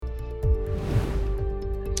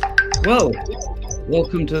Well,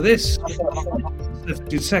 welcome to this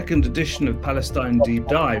 52nd edition of Palestine Deep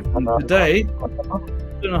Dive. And today,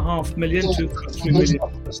 2.5 million, 2.3 million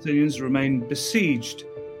Palestinians remain besieged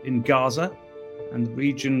in Gaza, and the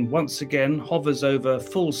region once again hovers over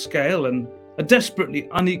full-scale and a desperately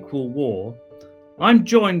unequal war. I'm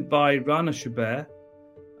joined by Rana Shubair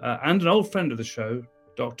and an old friend of the show,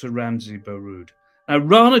 Dr. Ramzy Baroud. Now,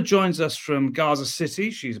 Rana joins us from Gaza City.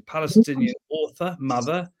 She's a Palestinian author,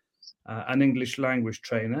 mother, an English language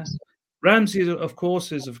trainer. Ramzy, of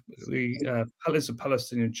course, is a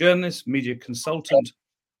Palestinian journalist, media consultant,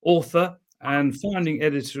 author, and founding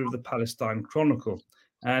editor of the Palestine Chronicle.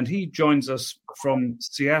 And he joins us from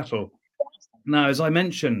Seattle. Now, as I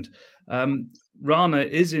mentioned, Rana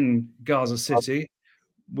is in Gaza City.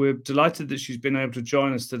 We're delighted that she's been able to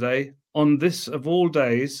join us today on this, of all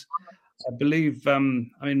days. I believe,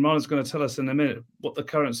 Rana's going to tell us in a minute what the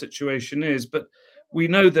current situation is, but we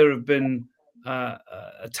know there have been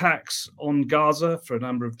attacks on Gaza for a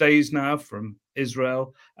number of days now from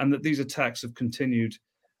Israel, and that these attacks have continued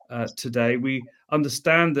today. We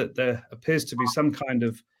understand that there appears to be some kind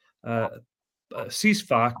of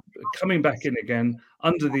ceasefire coming back in again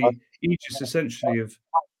under the aegis, essentially, of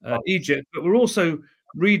Egypt. But we're also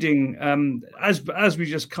reading, as we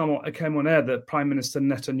just came on air, that Prime Minister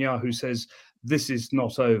Netanyahu says this is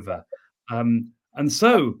not over. And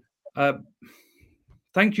so,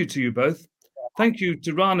 thank you to you both. Thank you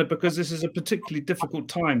to Rana, because this is a particularly difficult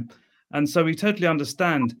time. And so we totally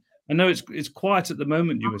understand. I know it's quiet at the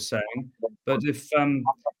moment, you were saying, but if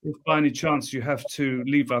by any chance you have to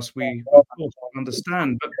leave us, we of course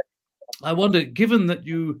understand. But I wonder, given that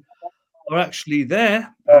you are actually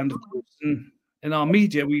there, and of course in our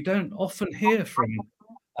media, we don't often hear from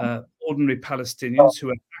ordinary Palestinians who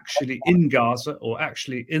are actually in Gaza or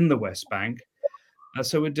actually in the West Bank.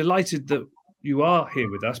 So we're delighted that you are here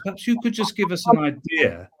with us. Perhaps you could just give us an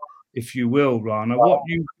idea, if you will, Rana, what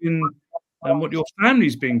you've been and what your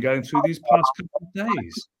family's been going through these past couple of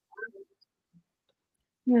days.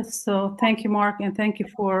 Yes, so thank you, Mark, and thank you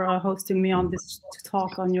for hosting me on this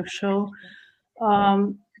talk on your show.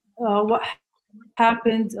 What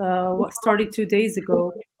happened, what started 2 days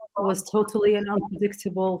ago, was totally an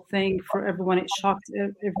unpredictable thing for everyone. It shocked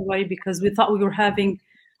everybody because we thought we were having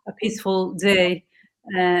a peaceful day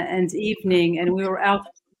and evening, and we were out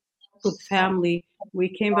with family. We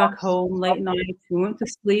came back home late night, we went to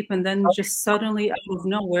sleep, and then just suddenly, out of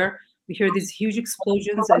nowhere, we hear these huge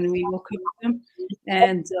explosions, and we woke up to them.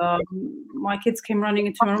 And my kids came running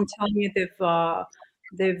into my room, telling me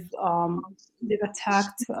they've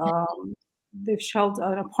attacked, they've shelled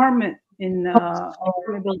an apartment in a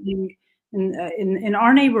building in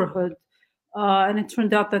our neighborhood. And it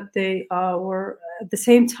turned out that they were, at the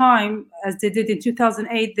same time as they did in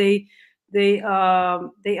 2008,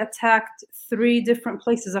 they attacked 3 different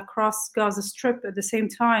places across Gaza Strip at the same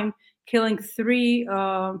time, killing 3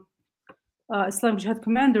 Islamic Jihad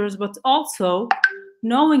commanders, but also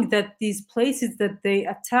knowing that these places that they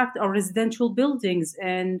attacked are residential buildings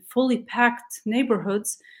and fully packed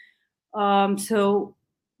neighborhoods. So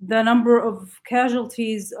the number of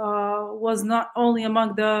casualties was not only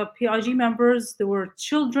among the PIG members, there were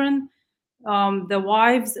children, the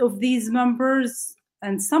wives of these members,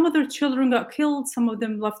 and some of their children got killed, some of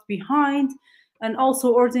them left behind, and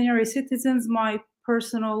also ordinary citizens. My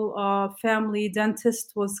personal family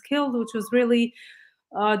dentist was killed, which was really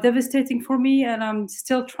devastating for me, and I'm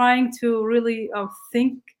still trying to really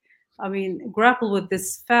grapple with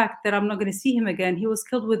this fact that I'm not going to see him again. He was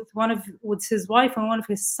killed with his wife and one of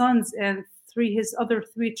his sons, and his other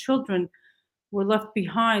 3 children were left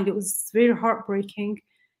behind. It was very heartbreaking.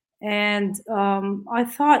 And I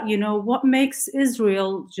thought, what makes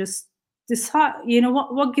Israel just decide,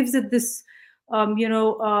 what gives it this,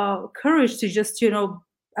 courage to just,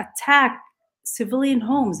 attack civilian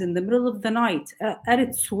homes in the middle of the night at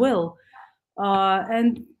its will?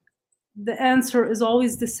 And the answer is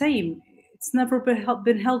always the same. It's never been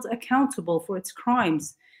held accountable for its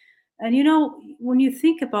crimes. And, when you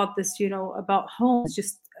think about this, about homes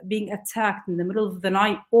just being attacked in the middle of the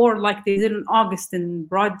night, or like they did in August in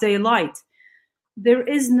broad daylight, there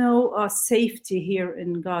is no safety here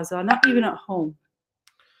in Gaza, not even at home.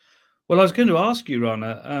 Well, I was going to ask you,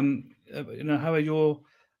 Rana, how are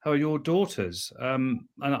your daughters? And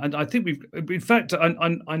I think in fact,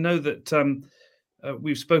 I know that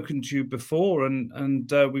we've spoken to you before,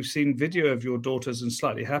 and we've seen video of your daughters in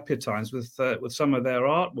slightly happier times with some of their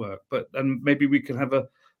artwork. And maybe we can have a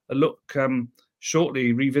look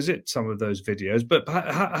shortly, revisit some of those videos. But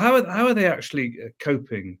how are they actually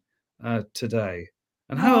coping today,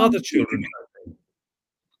 and how are the children coping?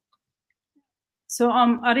 So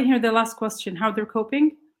I didn't hear the last question. How they're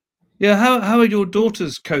coping? Yeah, how are your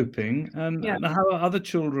daughters coping, and Yeah. how are other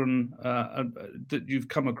children that you've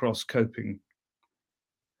come across coping?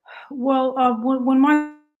 Well, when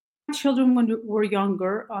my children were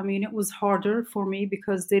younger, I mean, it was harder for me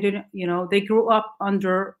because they didn't, they grew up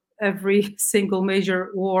under every single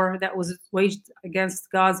major war that was waged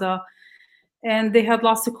against Gaza, and they had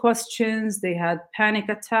lots of questions. They had panic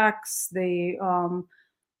attacks.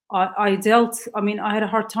 I dealt. I mean, I had a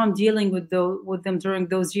hard time dealing with them during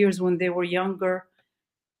those years when they were younger,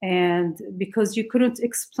 and because you couldn't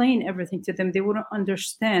explain everything to them, they wouldn't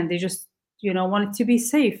understand. They just, wanted to be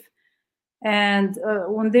safe. And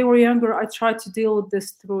when they were younger, I tried to deal with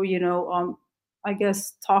this through, I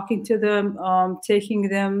guess, talking to them, taking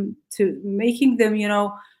them to making them,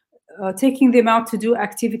 taking them out to do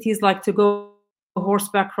activities like to go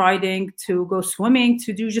horseback riding, to go swimming,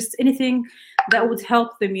 to do just anything that would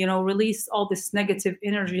help them, release all this negative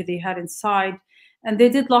energy they had inside. And they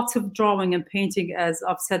did lots of drawing and painting, as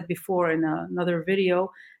I've said before in another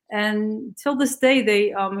video. And till this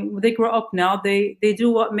day, when they grow up now, they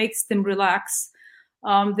do what makes them relax.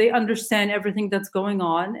 They understand everything that's going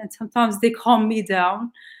on, and sometimes they calm me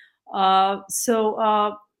down.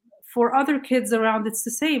 So for other kids around, it's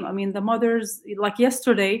the same. I mean, the mothers, like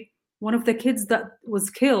yesterday, one of the kids that was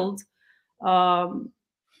killed, um,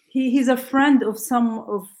 he's a friend of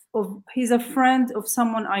he's a friend of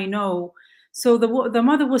someone I know. So the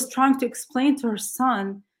mother was trying to explain to her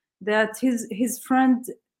son that his friend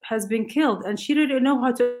has been killed, and she didn't know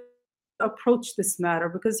how to approach this matter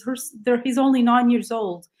because he's only 9 years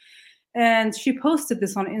old. And she posted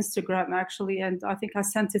this on Instagram actually, and I think I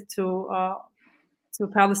sent it to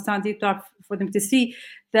Palestine Deep Dive for them to see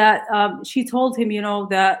that she told him,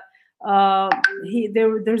 that uh,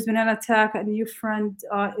 there's been an attack and your friend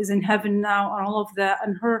is in heaven now and all of that.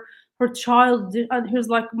 And her child, and he was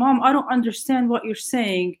like, Mom, I don't understand what you're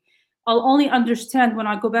saying. I'll only understand when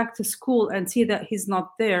I go back to school and see that he's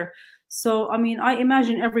not there. So, I mean, I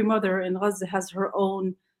imagine every mother in Gaza has her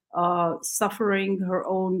own suffering, her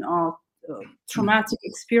own traumatic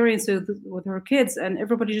experience with her kids, and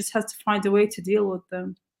everybody just has to find a way to deal with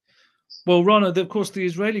them. Well, Rana, of course, the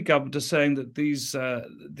Israeli government is saying that these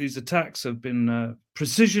attacks have been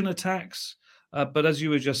precision attacks, but as you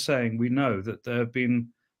were just saying, we know that there have been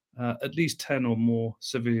at least 10 or more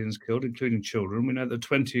civilians killed, including children. We know that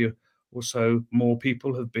 20 or so more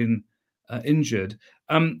people have been injured,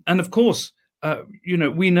 and of course,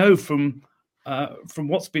 we know from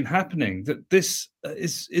what's been happening that this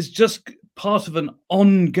is just part of an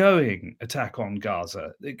ongoing attack on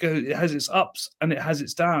Gaza. It has its ups and it has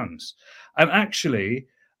its downs, and actually,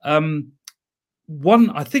 one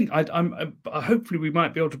I think hopefully we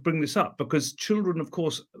might be able to bring this up because children, of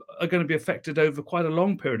course, are going to be affected over quite a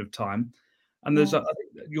long period of time, and Yeah. I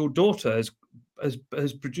think your daughter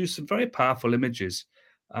has produced some very powerful images.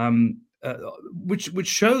 Which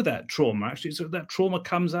show that trauma actually. So that trauma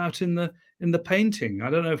comes out in the painting. I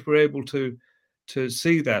don't know if we're able to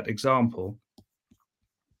see that example.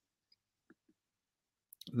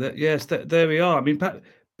 Yes, there we are. I mean,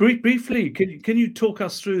 briefly, can you talk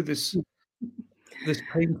us through this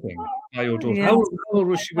painting by your daughter? Yes. How old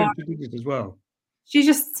was she when she did it as well? She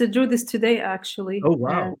just drew this today, actually. Oh And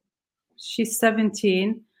wow! she's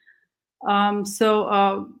 17.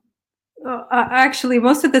 So actually,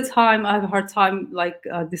 most of the time, I have a hard time like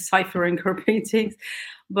deciphering her paintings.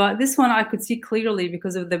 But this one I could see clearly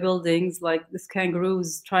because of the buildings, like this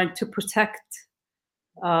kangaroo's trying to protect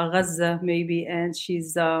Gaza, maybe, and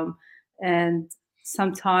and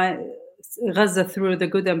sometimes Gaza through the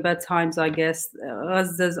good and bad times, I guess.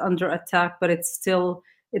 Gaza's under attack, but it's still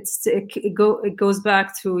it goes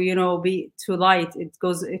back to be to light.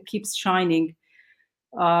 It keeps shining.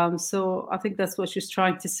 So I think that's what she's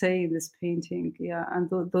trying to say in this painting. Yeah, and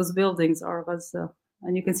those buildings are Gaza,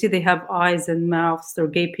 and you can see they have eyes and mouths. They're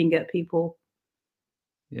gaping at people.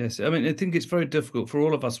 Yes, I mean, I think it's very difficult for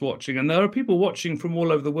all of us watching, and there are people watching from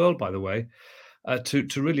all over the world, by the way, to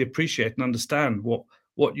really appreciate and understand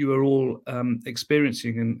what you are all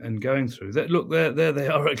experiencing and going through. Look, there they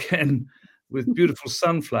are again with beautiful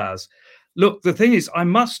sunflowers. Look, the thing is, I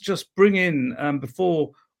must just bring in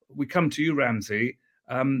before we come to you, Ramsey,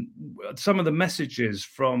 some of the messages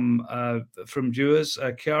from viewers.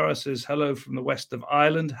 Kiara says hello from the west of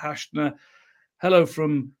Ireland. Hashna, hello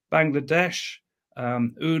from Bangladesh.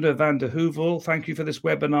 Una van der Heuvel, thank you for this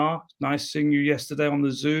webinar. Nice seeing you yesterday on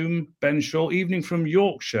the Zoom. Ben Shaw, evening from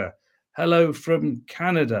Yorkshire. Hello from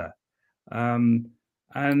Canada.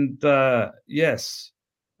 Yes,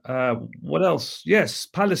 what else? Yes,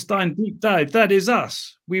 Palestine Deep Dive. That is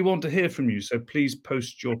us. We want to hear from you. So please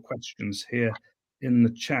post your questions here in the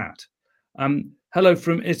chat. Hello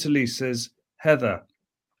from Italy, says Heather.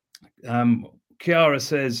 Chiara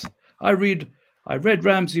says, I read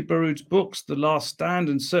Ramzi Baroud's books, The Last Stand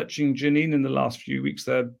and Searching Janine, in the last few weeks.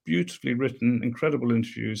 They're beautifully written, incredible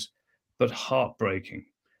interviews, but heartbreaking.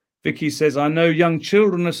 Vicky says, I know young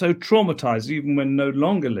children are so traumatized even when no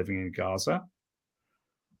longer living in Gaza.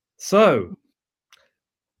 So,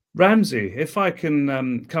 Ramzi, if I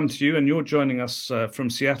can come to you, and you're joining us from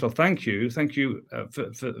Seattle, thank you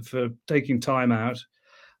for taking time out.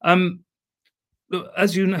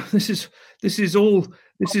 As you know, this is all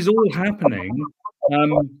happening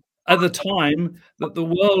at the time that the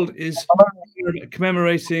world is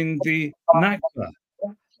commemorating the Nakba.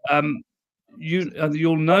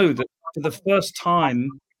 You'll know that for the first time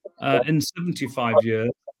in 75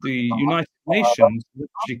 years, the United Nations is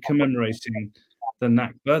actually commemorating the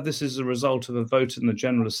Nakba. This is a result of a vote in the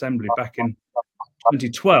General Assembly back in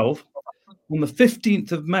 2012. On the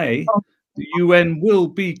 15th of May, the UN will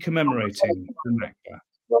be commemorating the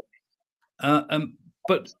Nakba.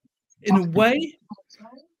 But in a way,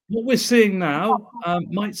 what we're seeing now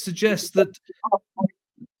might suggest that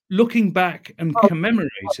looking back and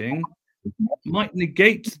commemorating might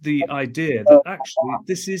negate the idea that actually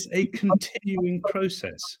this is a continuing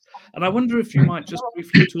process. And I wonder if you might just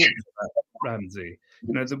briefly talk about Ramzi.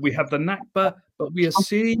 You know, that we have the Nakba, but we are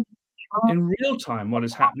seeing in real time what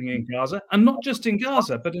is happening in Gaza, and not just in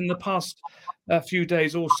Gaza, but in the past few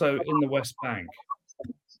days also in the West Bank.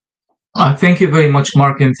 Thank you very much,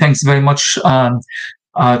 Mark, and thanks very much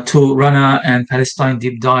to Rana and Palestine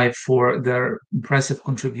Deep Dive for their impressive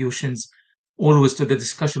contributions always to the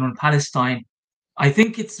discussion on Palestine. I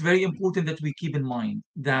think it's very important that we keep in mind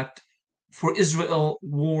that for Israel,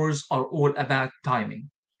 wars are all about timing,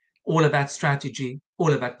 all about strategy,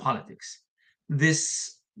 all about politics.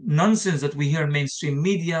 This nonsense that we hear in mainstream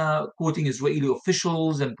media, quoting Israeli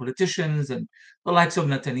officials and politicians and the likes of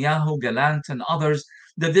Netanyahu, Gallant, and others,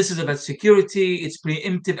 that this is about security, it's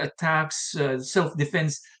preemptive attacks,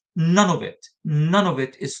 self-defense. None of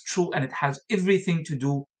it is true, and it has everything to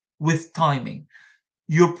do with timing.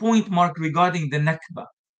 Your point, Mark, regarding the Nakba,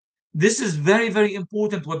 this is very, very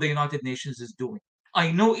important what the United Nations is doing.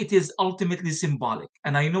 I know it is ultimately symbolic,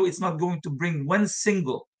 and I know it's not going to bring one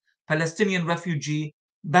single Palestinian refugee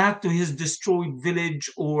back to his destroyed village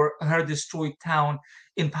or her destroyed town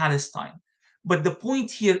in Palestine. But the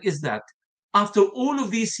point here is that after all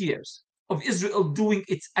of these years of Israel doing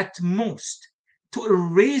its utmost to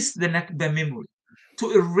erase the Nakba memory,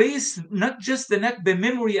 to erase not just the Nakba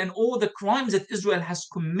memory and all the crimes that Israel has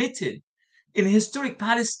committed in historic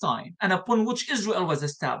Palestine and upon which Israel was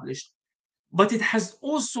established, but it has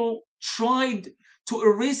also tried to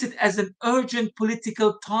erase it as an urgent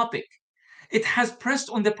political topic. It has pressed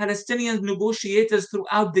on the Palestinian negotiators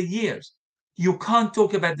throughout the years. You can't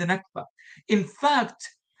talk about the Nakba. In fact,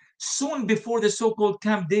 soon before the so-called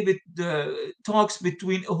Camp David talks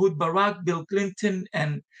between Ehud Barak, Bill Clinton,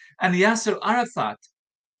 and Yasser Arafat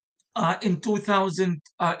in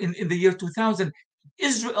the year 2000,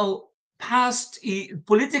 Israel passed a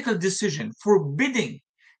political decision forbidding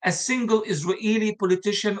a single Israeli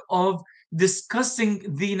politician of discussing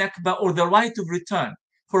the Nakba or the right of return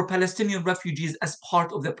for Palestinian refugees as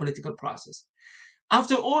part of the political process.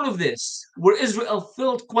 After all of this, where Israel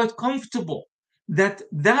felt quite comfortable that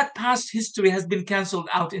past history has been cancelled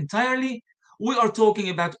out entirely, we are talking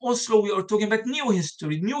about Oslo, we are talking about new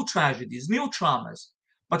history, new tragedies, new traumas,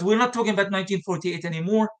 but we're not talking about 1948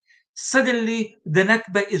 anymore. Suddenly, the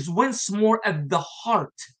Nakba is once more at the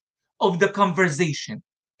heart of the conversation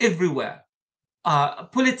everywhere.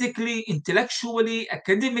 Politically, intellectually,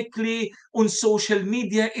 academically, on social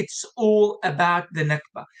media, it's all about the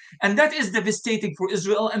Nakba. And that is devastating for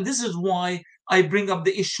Israel. And this is why I bring up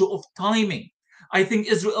the issue of timing. I think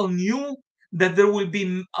Israel knew that there will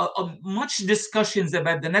be much discussions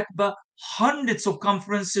about the Nakba, hundreds of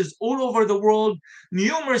conferences all over the world,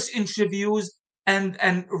 numerous interviews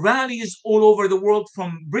and rallies all over the world,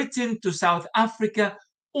 from Britain to South Africa,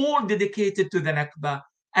 all dedicated to the Nakba.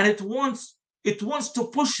 And it wants to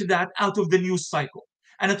push that out of the news cycle.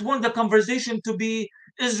 And it wants the conversation to be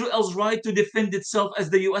Israel's right to defend itself, as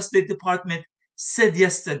the US State Department said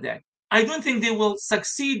yesterday. I don't think they will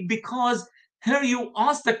succeed, because here you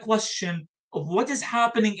ask the question of what is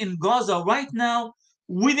happening in Gaza right now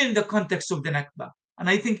within the context of the Nakba. And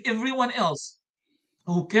I think everyone else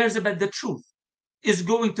who cares about the truth is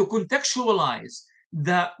going to contextualize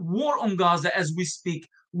the war on Gaza as we speak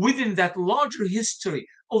within that larger history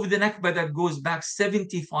of the Nakba that goes back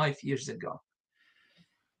 75 years ago.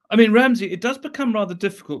 I mean, Ramzi, it does become rather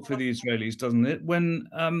difficult for the Israelis, doesn't it, when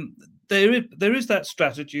there is that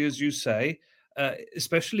strategy, as you say,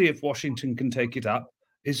 especially if Washington can take it up.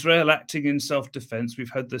 Israel acting in self-defense,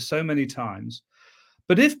 we've heard this so many times.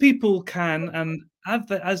 But if people can, and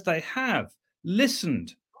as they have,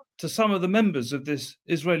 listened to some of the members of this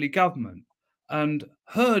Israeli government and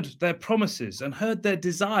heard their promises and heard their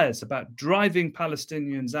desires about driving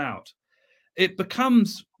Palestinians out, it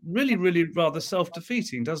becomes really, really rather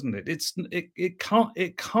self-defeating, doesn't it? It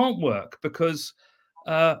can't work because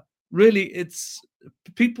really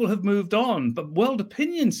people have moved on, but world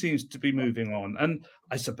opinion seems to be moving on. And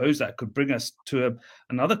I suppose that could bring us to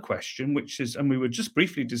another question, which is, and we were just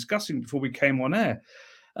briefly discussing before we came on air,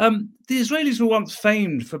 the Israelis were once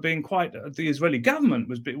famed for being the Israeli government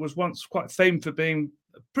was once quite famed for being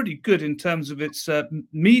pretty good in terms of its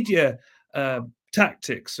media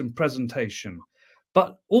tactics and presentation.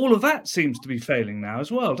 But all of that seems to be failing now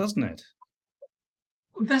as well, doesn't it?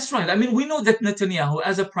 That's right. I mean, we know that Netanyahu,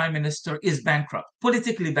 as a prime minister, is bankrupt,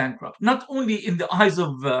 politically bankrupt, not only in the eyes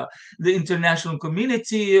of the international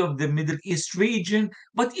community, of the Middle East region,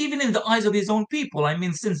 but even in the eyes of his own people. I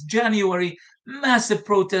mean, since January, massive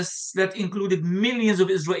protests that included millions of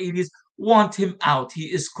Israelis want him out. He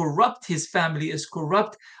is corrupt. His family is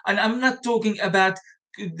corrupt. And I'm not talking about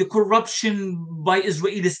the corruption by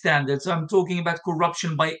Israeli standards. I'm talking about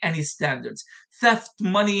corruption by any standards. Theft,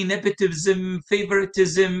 money, nepotism,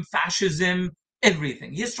 favoritism, fascism,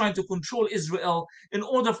 everything. He's trying to control Israel in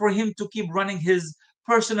order for him to keep running his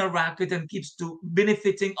personal racket and keeps to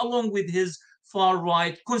benefiting along with his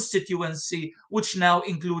far-right constituency, which now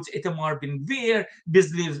includes Itamar Ben-Gvir,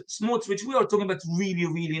 Bezalel Smotrich. We are talking about really,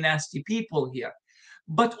 really nasty people here.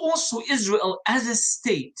 But also Israel as a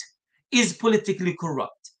state is politically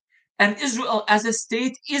corrupt. And Israel as a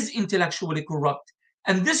state is intellectually corrupt.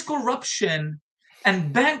 And this corruption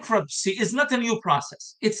and bankruptcy is not a new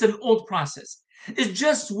process. It's an old process. It's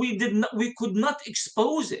just we could not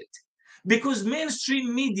expose it because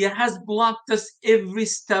mainstream media has blocked us every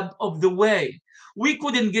step of the way. We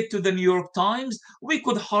couldn't get to the New York Times. We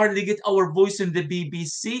could hardly get our voice in the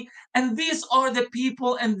BBC. And these are the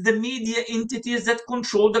people and the media entities that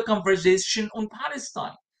control the conversation on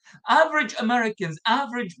Palestine. Average Americans,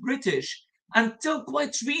 average British, until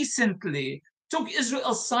quite recently, took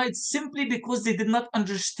Israel's side simply because they did not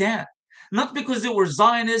understand. Not because they were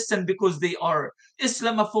Zionists and because they are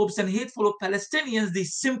Islamophobes and hateful of Palestinians, they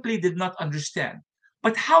simply did not understand.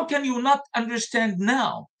 But how can you not understand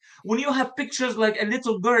now? When you have pictures like a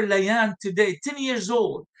little girl, Layan, today, 10 years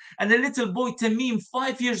old, and a little boy, Tamim,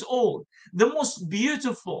 5 years old, the most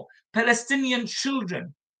beautiful Palestinian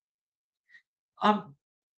children,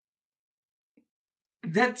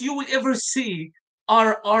 that you will ever see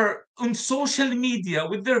are on social media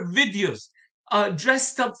with their videos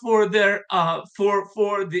dressed up for their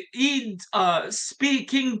for the Eid,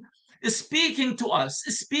 speaking to us.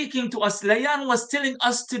 Layan was telling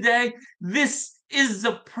us today this is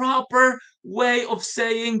the proper way of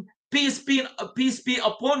saying peace be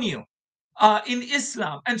upon you in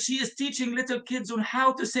Islam, and she is teaching little kids on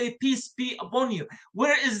how to say peace be upon you.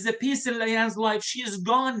 Where is the peace in Layan's life? She is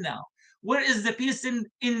gone now. Where is the peace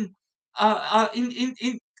in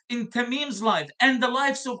Tamim's life and the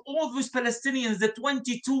lives of all those Palestinians, the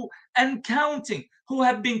 22 and counting, who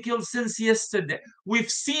have been killed since yesterday?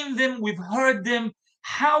 We've seen them, we've heard them.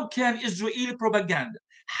 How can Israeli propaganda,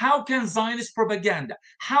 how can Zionist propaganda,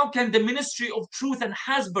 how can the Ministry of Truth and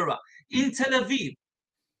Hasbara in Tel Aviv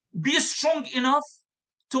be strong enough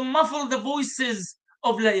to muffle the voices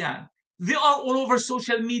of Layan? They are all over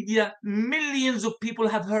social media. Millions of people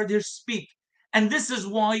have heard her speak. And this is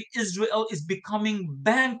why Israel is becoming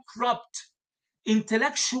bankrupt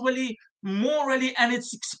intellectually, morally, and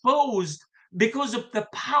it's exposed because of the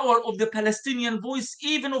power of the Palestinian voice,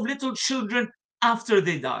 even of little children after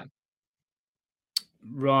they die.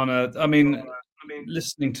 Rana, I mean,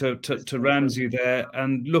 listening to Ramzy there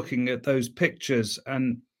and looking at those pictures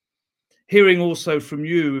and hearing also from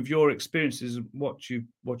you of your experiences, what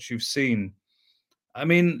you've seen. I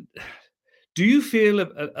mean, do you feel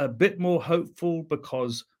a bit more hopeful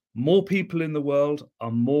because more people in the world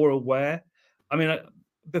are more aware? I mean,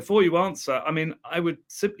 before you answer, I mean, I would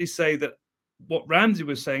simply say that what Ramzy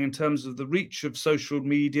was saying in terms of the reach of social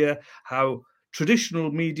media, how traditional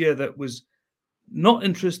media that was not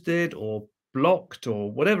interested or blocked or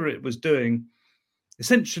whatever it was doing,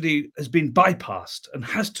 essentially has been bypassed and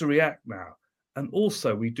has to react now. And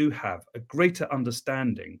also we do have a greater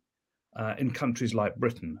understanding in countries like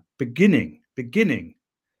Britain, beginning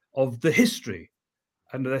of the history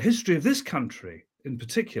and the history of this country in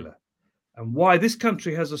particular, and why this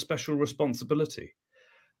country has a special responsibility.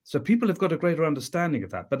 So people have got a greater understanding of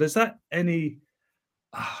that. But is that any,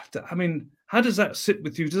 I mean, How does that sit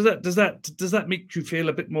with you? Does that make you feel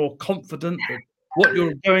a bit more confident that what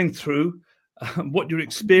you're going through, what you're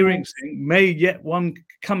experiencing, may yet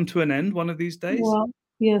come to an end one of these days? Well,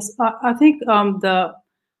 yes, I think I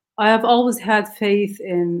have always had faith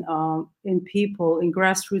in people, in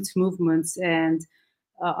grassroots movements, and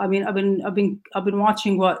I mean, I've been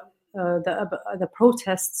watching what the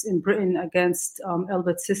protests in Britain against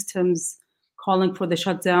Elbit Systems, calling for the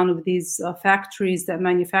shutdown of these factories that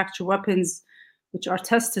manufacture weapons, which are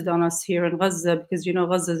tested on us here in Gaza, because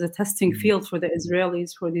Gaza is a testing field for the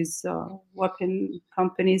Israelis, for these weapon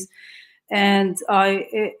companies. And I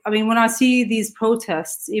mean, when I see these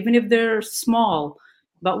protests, even if they're small,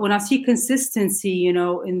 but when I see consistency,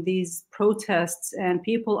 in these protests and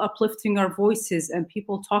people uplifting our voices and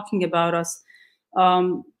people talking about us,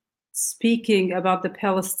 um, speaking about the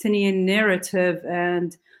Palestinian narrative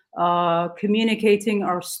and communicating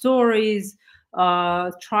our stories,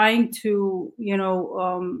 trying to,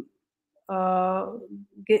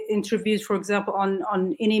 get interviews, for example,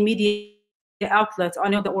 on any media outlets. I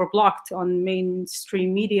know that we're blocked on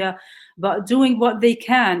mainstream media, but doing what they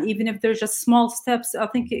can, even if they're just small steps, I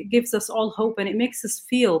think it gives us all hope, and it makes us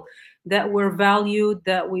feel that we're valued,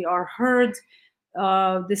 that we are heard,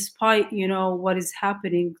 despite what is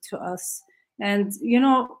happening to us. And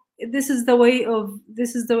this is the way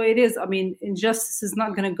it is. I mean, injustice is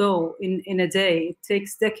not going to go in a day. It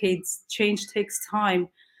takes decades. Change takes time.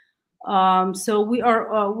 So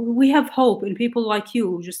we have hope in people like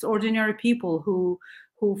you, just ordinary people who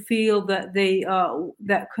feel that they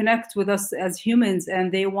that connect with us as humans,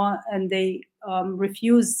 and they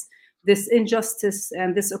refuse this injustice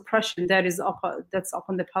and this oppression that's up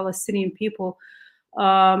on the Palestinian people.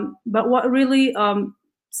 But what really,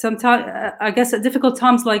 sometimes, I guess, at difficult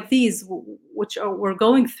times like these, we're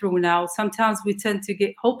going through now, sometimes we tend to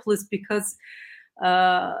get hopeless because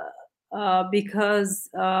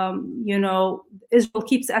Israel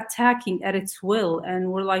keeps attacking at its will, and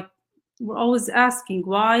we're always asking,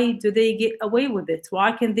 why do they get away with it?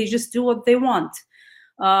 Why can't they just do what they want?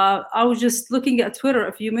 I was just looking at Twitter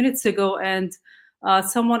a few minutes ago, and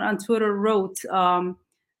someone on Twitter wrote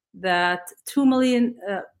that 2 million,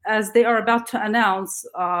 as they are about to announce,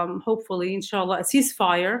 hopefully, inshallah, a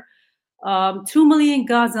ceasefire, 2 million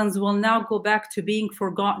Gazans will now go back to being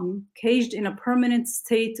forgotten, caged in a permanent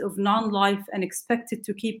state of non-life and expected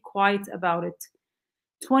to keep quiet about it.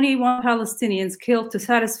 21 Palestinians killed to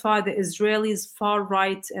satisfy the Israelis' far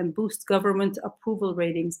right and boost government approval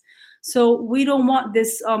ratings. So we don't want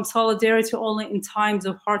this solidarity only in times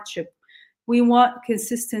of hardship. We want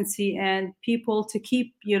consistency and people to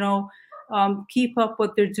keep up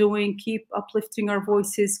what they're doing, keep uplifting our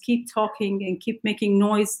voices, keep talking and keep making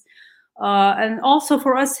noise. And also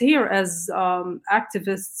for us here as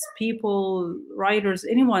activists, people, writers,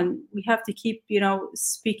 anyone, we have to keep,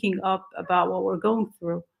 speaking up about what we're going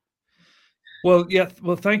through. Well, yeah.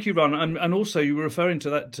 Well, thank you, Ron, and also you were referring to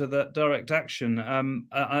that direct action,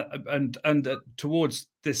 and towards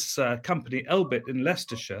this company Elbit in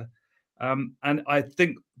Leicestershire, and I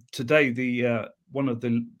think today the one of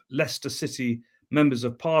the Leicester City members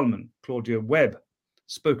of Parliament, Claudia Webb,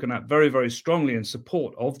 spoken out very, very strongly in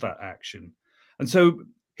support of that action. And so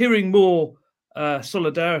hearing more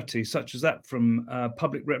solidarity such as that from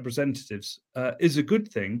public representatives is a good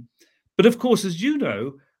thing. But of course, as you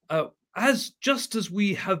know, just as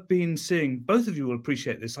we have been seeing, both of you will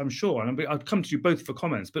appreciate this, I'm sure, and I'll come to you both for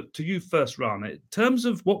comments, but to you first, Rana, in terms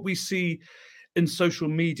of what we see in social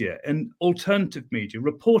media and alternative media,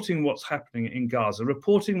 reporting what's happening in Gaza,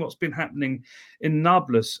 reporting what's been happening in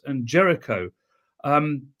Nablus and Jericho,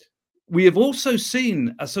 we have also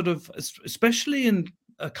seen a sort of, especially in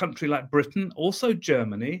a country like Britain, also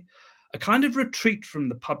Germany, a kind of retreat from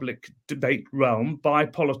the public debate realm by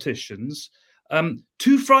politicians,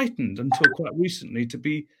 too frightened until quite recently to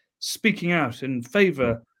be speaking out in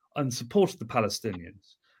favor and support of the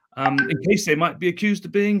Palestinians, in case they might be accused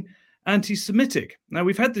of being anti-Semitic. Now,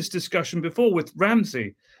 we've had this discussion before with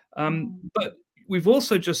Ramsey, but we've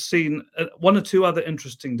also just seen one or two other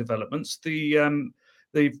interesting developments. The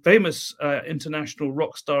famous international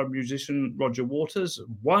rock star musician Roger Waters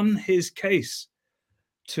won his case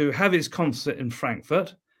to have his concert in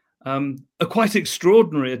Frankfurt. A quite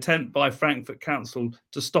extraordinary attempt by Frankfurt Council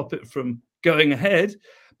to stop it from going ahead,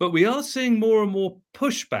 but we are seeing more and more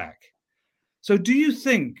pushback. So do you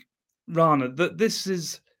think, Rana, that this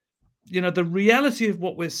is, the reality of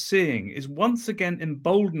what we're seeing is once again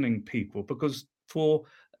emboldening people? Because for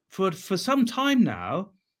some time now,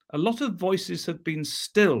 a lot of voices have been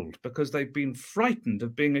stilled because they've been frightened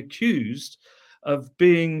of being accused of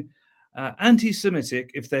being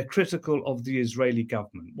anti-Semitic if they're critical of the Israeli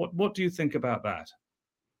government. What do you think about that?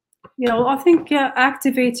 Yeah, well, I think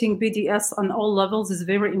activating BDS on all levels is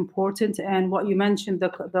very important. And what you mentioned,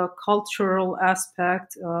 the cultural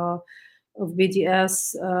aspect of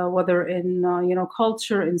BDS, whether in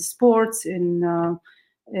culture, in sports, in the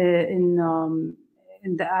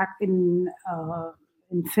act, in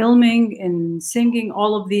filming, in singing,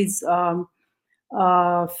 all of these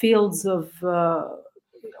fields of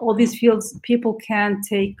all these fields, people can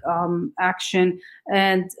take action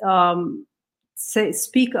and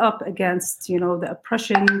speak up against the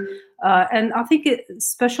oppression, and I think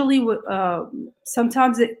especially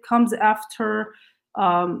sometimes it comes after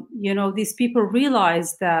these people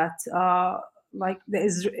realize that like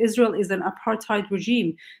Israel is an apartheid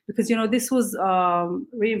regime, because this was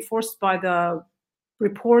reinforced by the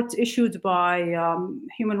report issued by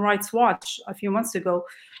Human Rights Watch a few months ago,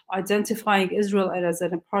 identifying Israel as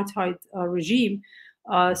an apartheid regime.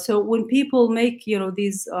 So when people make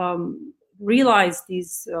these realize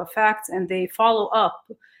these facts and they follow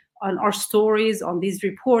up on our stories, on these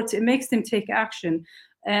reports, it makes them take action.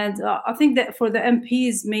 And I think that for the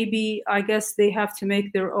MPs, maybe I guess they have to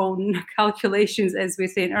make their own calculations, as we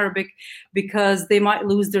say in Arabic, because they might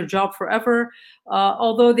lose their job forever.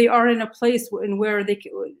 Although they are in a place in where they,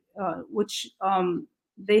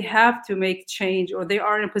 they have to make change, or they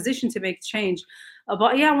are in a position to make change.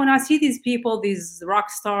 But yeah, when I see these people, these rock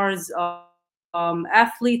stars,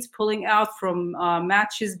 athletes pulling out from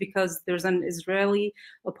matches because there's an Israeli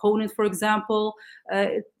opponent, for example,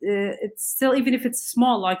 it's still, even if it's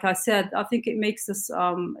small, like I said, I think it makes us,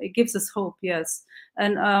 it gives us hope, yes.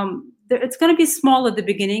 And it's going to be small at the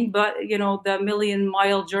beginning, but the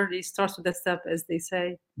million-mile journey starts with a step, as they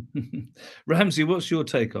say. Ramsey, what's your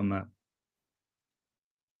take on that?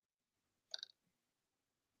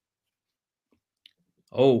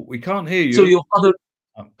 Oh, we can't hear you. So your father.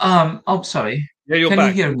 Oh, sorry. Yeah, you're Can back.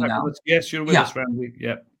 you hear me now? Yes, you're with us, Ramsey.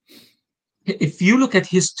 Yeah. If you look at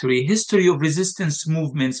history of resistance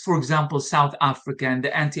movements, for example, South Africa and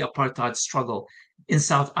the anti-apartheid struggle in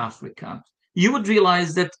South Africa, you would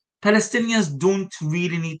realize that Palestinians don't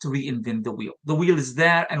really need to reinvent the wheel. The wheel is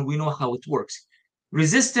there and we know how it works.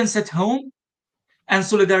 Resistance at home and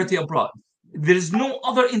solidarity abroad. There is no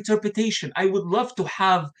other interpretation. I would love to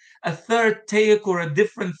have a third take or a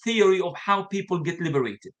different theory of how people get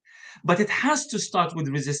liberated. But it has to start with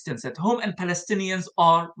resistance at home, and Palestinians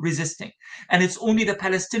are resisting. And it's only the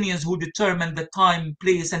Palestinians who determine the time,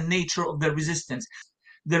 place, and nature of their resistance.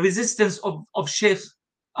 The resistance of Sheikh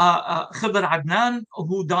Khidr Adnan,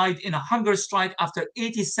 who died in a hunger strike after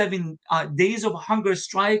 87 days of hunger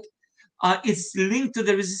strike, is linked to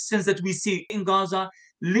the resistance that we see in Gaza,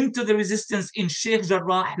 linked to the resistance in Sheikh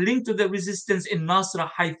Jarrah, linked to the resistance in Nasra,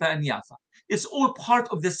 Haifa, and Yafa. It's all part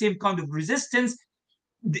of the same kind of resistance.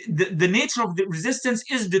 The nature of the resistance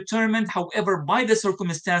is determined, however, by the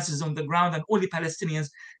circumstances on the ground, and only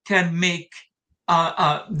Palestinians can make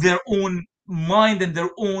their own mind and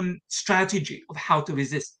their own strategy of how to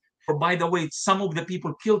resist. Or, by the way, some of the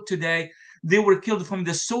people killed today, they were killed from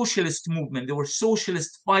the socialist movement. They were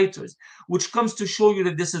socialist fighters, which comes to show you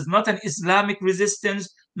that this is not an Islamic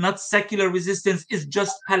resistance, not secular resistance. It's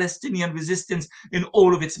just Palestinian resistance in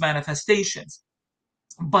all of its manifestations.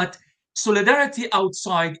 But solidarity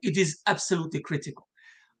outside, it is absolutely critical.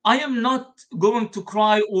 I am not going to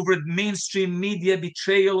cry over mainstream media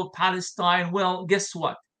betrayal of Palestine. Well, guess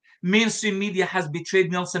what? Mainstream media has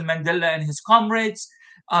betrayed Nelson Mandela and his comrades.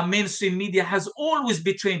 Mainstream media has always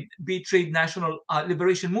betrayed national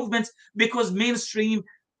liberation movements, because mainstream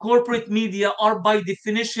corporate media are, by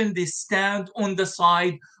definition, they stand on the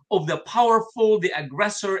side of the powerful, the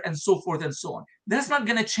aggressor, and so forth and so on. That's not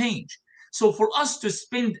going to change. So for us to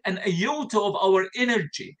spend an iota of our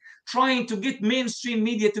energy trying to get mainstream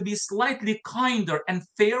media to be slightly kinder and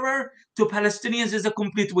fairer to Palestinians is a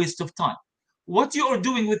complete waste of time. What you are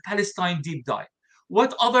doing with Palestine Deep Dive,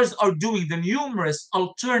 what others are doing, the numerous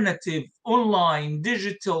alternative online,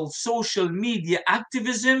 digital, social media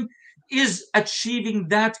activism, is achieving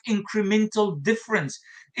that incremental difference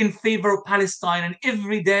in favor of Palestine, and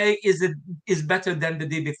every day is better than the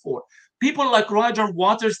day before. People like Roger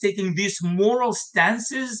Waters taking these moral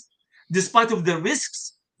stances, despite of the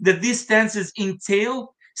risks that these stances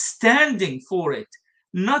entail, standing for it,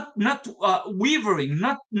 not wavering,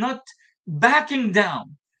 not backing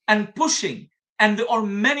down, and pushing. And there are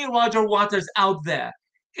many Roger Waters out there.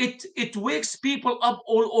 It wakes people up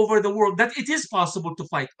all over the world that it is possible to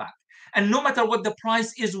fight back. And no matter what the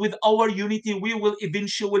price is, with our unity, we will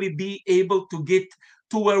eventually be able to get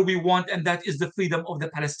to where we want, and that is the freedom of the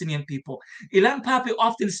Palestinian people. Ilan Pape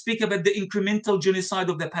often speak about the incremental genocide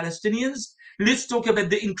of the Palestinians. Let's talk about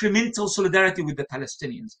the incremental solidarity with the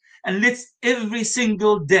Palestinians. And let's every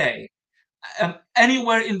single day,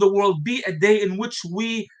 anywhere in the world, be a day in which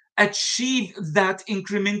we achieve that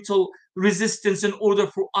incremental resistance in order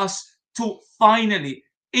for us to finally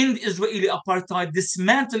end Israeli apartheid,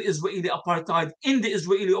 dismantle Israeli apartheid, end the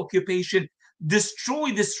Israeli occupation,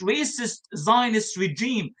 destroy this racist Zionist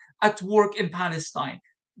regime at work in Palestine.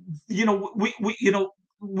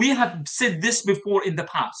 We have said this before in the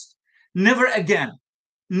past. Never again.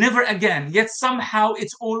 Never again. Yet somehow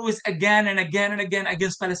it's always again and again and again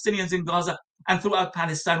against Palestinians in Gaza and throughout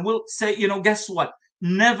Palestine. We'll say, guess what?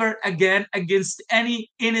 Never again against any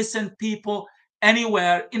innocent people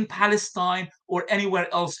anywhere in Palestine or anywhere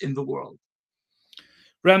else in the world.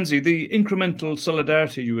 Ramzy, the incremental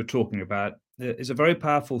solidarity you were talking about is a very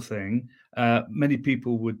powerful thing, many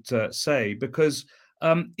people would say, because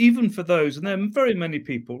even for those, and there are very many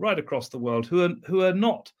people right across the world who are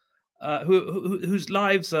not, whose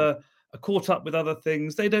lives are caught up with other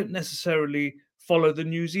things. They don't necessarily follow the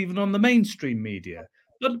news even on the mainstream media.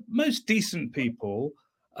 But most decent people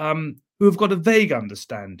who have got a vague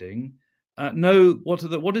understanding know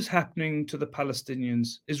what is happening to the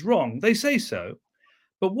Palestinians is wrong. They say so.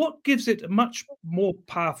 But what gives it a much more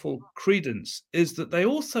powerful credence is that they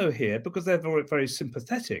also hear, because they're very, very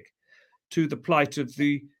sympathetic to the plight of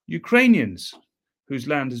the Ukrainians whose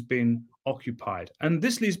land has been occupied. And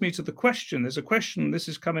this leads me to the question. There's a question. This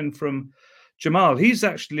is coming from Jamal. He's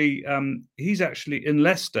actually in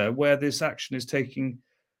Leicester, where this action is taking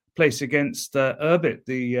place against Urbit,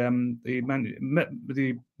 the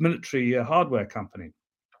military hardware company.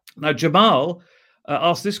 Now, Jamal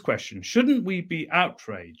asked this question: shouldn't we be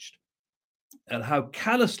outraged at how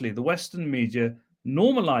callously the Western media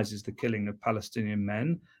normalizes the killing of Palestinian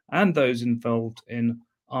men and those involved in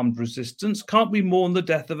armed resistance? Can't we mourn the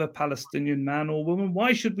death of a Palestinian man or woman?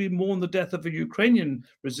 Why should we mourn the death of a Ukrainian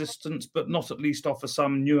resistance, but not at least offer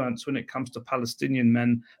some nuance when it comes to Palestinian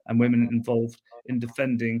men and women involved in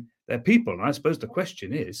defending their people? And I suppose the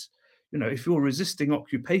question is, if you're resisting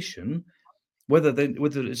occupation, whether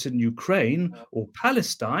it's in Ukraine or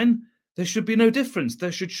Palestine, there should be no difference.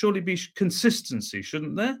 There should surely be consistency,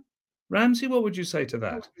 shouldn't there? Ramzy, what would you say to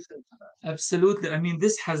that? Absolutely. I mean,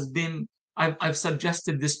 this has been, I've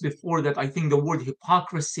suggested this before, that I think the word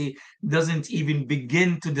hypocrisy doesn't even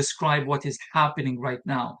begin to describe what is happening right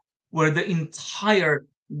now, where the entire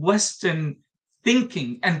Western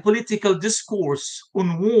thinking and political discourse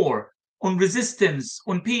on war, on resistance,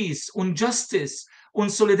 on peace, on justice, on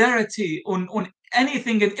solidarity, on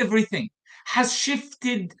anything and everything has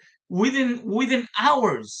shifted within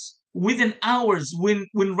hours when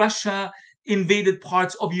Russia invaded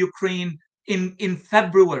parts of Ukraine in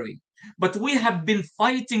February. But we have been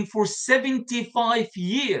fighting for 75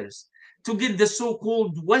 years to get the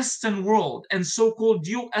so-called Western world and so-called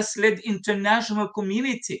US-led international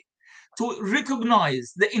community to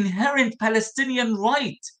recognize the inherent Palestinian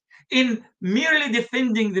right in merely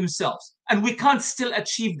defending themselves. And we can't still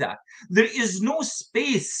achieve that. There is no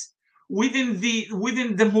space within the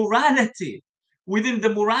morality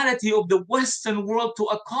of the Western world to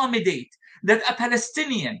accommodate that a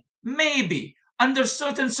Palestinian, maybe under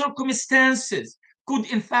certain circumstances, could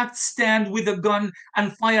in fact stand with a gun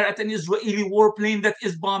and fire at an Israeli warplane that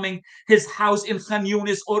is bombing his house in Khan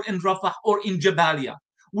Yunis or in Rafah or in Jabalia.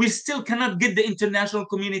 We still cannot get the international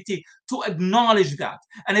community to acknowledge that.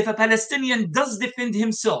 And if a Palestinian does defend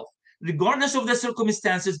himself, regardless of the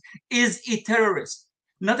circumstances, is a terrorist.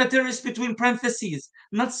 Not a terrorist between parentheses,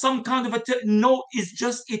 not some kind of no, is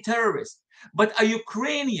just a terrorist. But a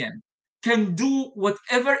Ukrainian can do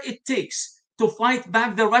whatever it takes to fight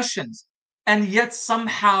back the Russians. And yet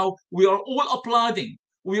somehow we are all applauding.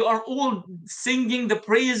 We are all singing the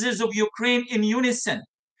praises of Ukraine in unison.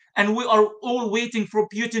 And we are all waiting for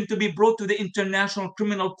Putin to be brought to the International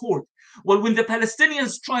Criminal Court. Well, when the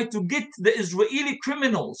Palestinians try to get the Israeli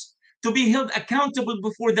criminals to be held accountable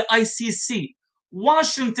before the ICC,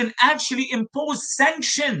 Washington actually imposed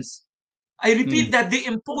sanctions. I repeat that they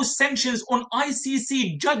imposed sanctions on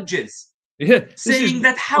ICC judges, saying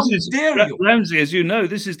that how dare you. Ramzy, as you know,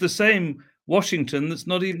 this is the same Washington that's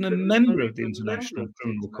not even a member of the International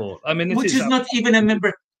Criminal Court. I mean, which is not even a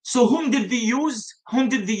member. So whom did they use? Whom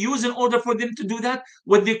did they use in order for them to do that?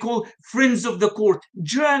 What they call friends of the court.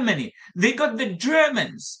 Germany. They got the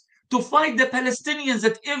Germans to fight the Palestinians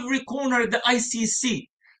at every corner of the ICC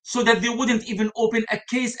so that they wouldn't even open a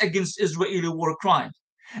case against Israeli war crimes.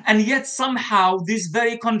 And yet somehow these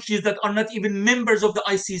very countries that are not even members of the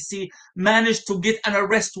ICC managed to get an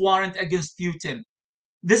arrest warrant against Putin.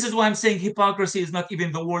 This is why I'm saying hypocrisy is not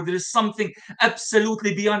even the word. There is something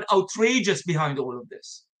absolutely beyond outrageous behind all of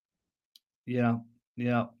this. Yeah,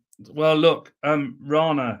 yeah. Well, look,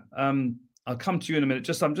 Rana, I'll come to you in a minute.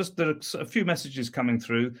 There are a few messages coming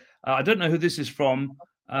through. I don't know who this is from,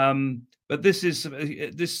 but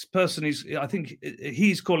this person is. I think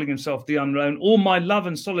he's calling himself the Unknown. All my love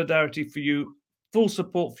and solidarity for you, full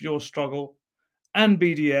support for your struggle, and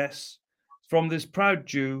BDS from this proud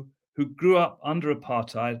Jew who grew up under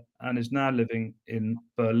apartheid and is now living in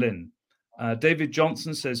Berlin. David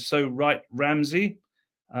Johnson says, "So right, Ramsey."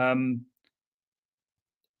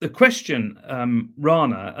 The question,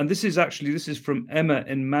 Rana, and this is from Emma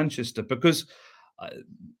in Manchester, because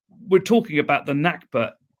we're talking about the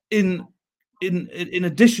Nakba in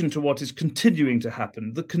addition to what is continuing to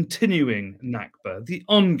happen, the continuing Nakba, the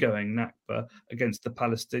ongoing Nakba against the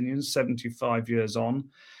Palestinians 75 years on.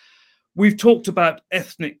 We've talked about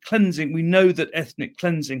ethnic cleansing. We know that ethnic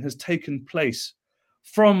cleansing has taken place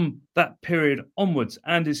from that period onwards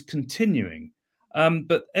and is continuing.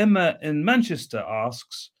 But Emma in Manchester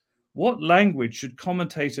asks, what language should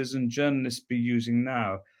commentators and journalists be using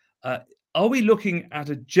now? Are we looking at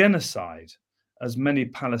a genocide, as many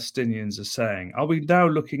Palestinians are saying? Are we now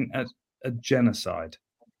looking at a genocide?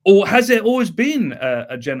 Or has there always been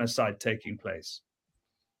a genocide taking place?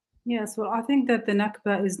 Yes, well, I think that the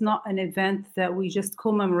Nakba is not an event that we just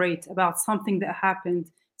commemorate about something that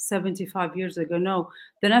happened 75 years ago. No,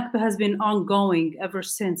 the Nakba has been ongoing ever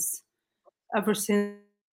since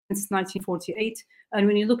 1948. And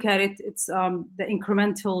when you look at it, it's the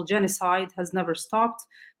incremental genocide has never stopped.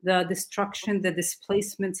 The destruction, the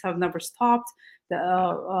displacements have never stopped. The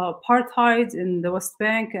apartheid in the West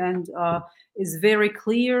Bank and is very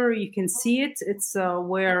clear. You can see it. It's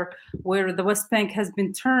where the West Bank has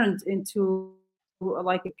been turned into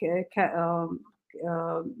like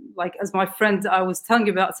like as my friend I was telling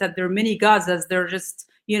you about said, there are many Gazas. They're just,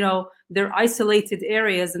 they're isolated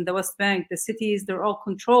areas in the West Bank. The cities, they're all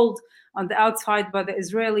controlled on the outside by the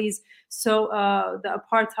Israelis. So the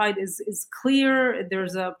apartheid is clear.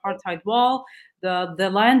 There's an apartheid wall. The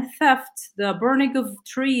land theft, the burning of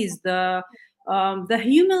trees, the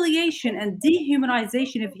humiliation and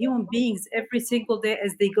dehumanization of human beings every single day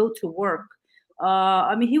as they go to work.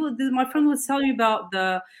 I mean, my friend was telling me about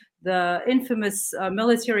the infamous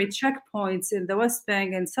military checkpoints in the West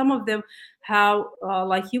Bank, and some of them, how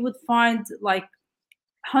like you would find like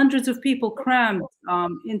hundreds of people crammed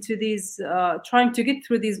into these, trying to get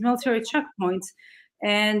through these military checkpoints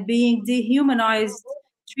and being dehumanized,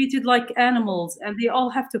 treated like animals, and they all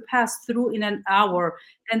have to pass through in an hour.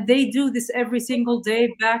 And they do this every single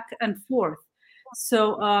day, back and forth.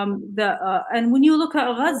 So and when you look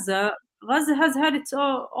at Gaza, Gaza has had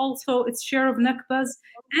also its share of Nakbas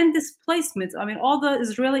and displacements. I mean, all the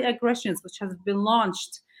Israeli aggressions which have been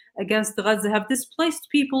launched against Gaza have displaced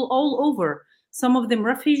people all over. Some of them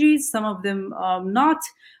refugees, some of them not.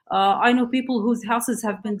 I know people whose houses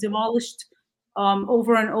have been demolished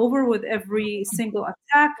over and over with every single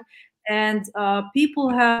attack. And people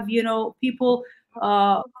have, they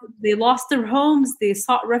lost their homes. They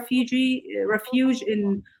sought refuge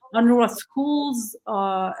in UNRWA schools,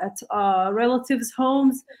 at relatives'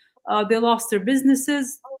 homes. They lost their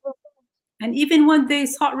businesses. And even when they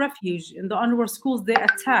sought refuge in the UNRWA schools, they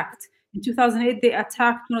attacked. In 2008, they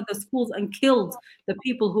attacked one of the schools and killed the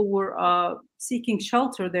people who were seeking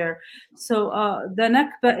shelter there. So the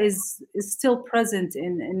Nakba is still present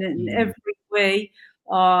in every way,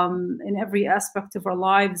 in every aspect of our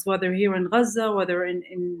lives, whether here in Gaza, whether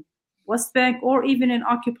in West Bank, or even in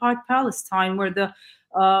occupied Palestine, where the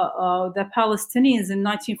Palestinians in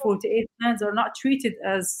 1948 lands are not treated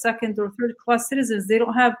as second or third class citizens. They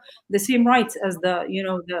don't have the same rights as the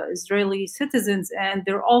Israeli citizens, and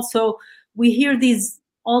they're also, we hear these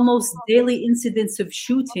almost daily incidents of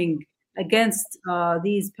shooting against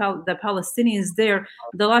the Palestinians there.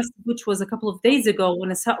 The last of which was a couple of days ago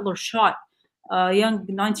when a settler shot a young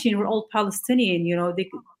 19-year-old Palestinian. They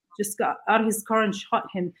just got out of his car and shot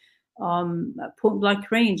him point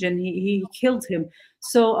blank range, and he killed him.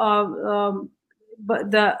 So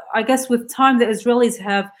but I guess with time the Israelis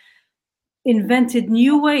have invented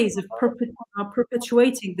new ways of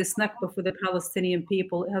perpetuating this Nakba for the Palestinian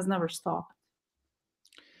people. It has never stopped.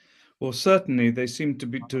 Well, certainly they seem to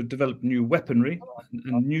develop new weaponry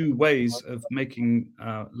and new ways of making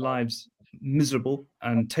lives miserable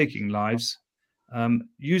and taking lives,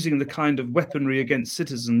 using the kind of weaponry against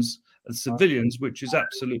citizens and civilians, which is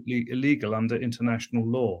absolutely illegal under international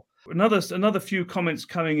law. Another few comments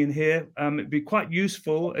coming in here. It'd be quite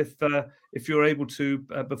useful if you're able to,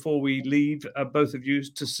 before we leave, both of you,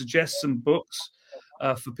 to suggest some books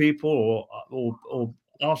for people, or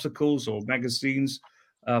articles or magazines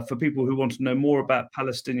for people who want to know more about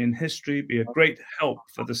Palestinian history, be a great help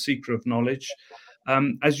for the seeker of knowledge.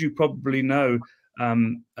 As you probably know,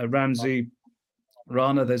 Ramzi,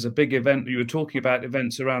 Rana, there's a big event. You were talking about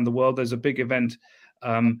events around the world. There's a big event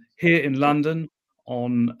here in London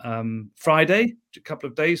on Friday, a couple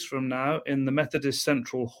of days from now, in the Methodist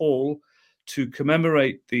Central Hall to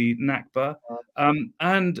commemorate the Nakba.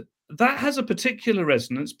 And that has a particular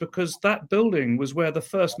resonance because that building was where the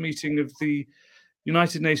first meeting of the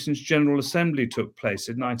United Nations General Assembly took place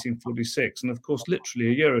in 1946. And of course, literally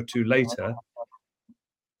a year or two later,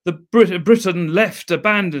 Britain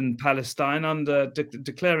abandoned Palestine under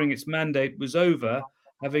declaring its mandate was over,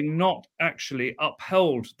 having not actually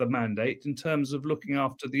upheld the mandate in terms of looking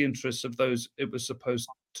after the interests of those it was supposed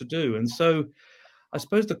to do. And so I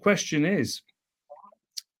suppose the question is,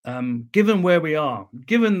 given where we are,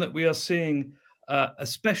 given that we are seeing a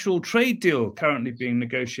special trade deal currently being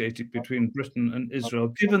negotiated between Britain and Israel,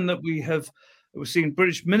 given that we've seen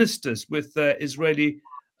British ministers with their Israeli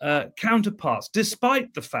counterparts,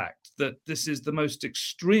 despite the fact that this is the most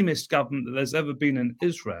extremist government that there's ever been in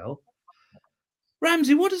Israel.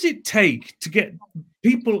 Ramzi, what does it take to get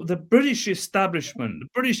people, the British establishment, the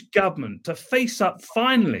British government, to face up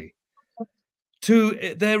finally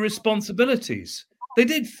to their responsibilities? They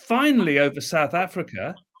did finally over South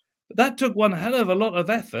Africa, but that took one hell of a lot of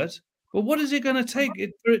effort. But what is it going to take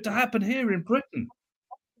for it to happen here in Britain?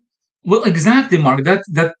 Well, exactly, Mark.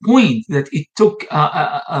 That point that it took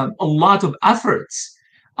a lot of efforts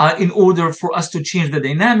in order for us to change the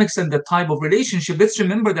dynamics and the type of relationship. Let's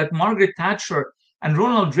remember that Margaret Thatcher and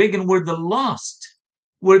Ronald Reagan were the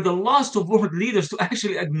last of world leaders to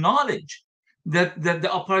actually acknowledge that the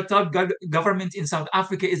apartheid government in South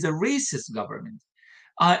Africa is a racist government,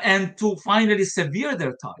 and to finally sever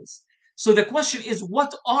their ties. So the question is,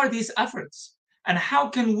 what are these efforts, and how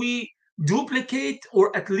can we duplicate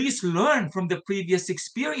or at least learn from the previous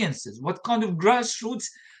experiences? What kind of grassroots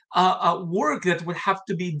work that would have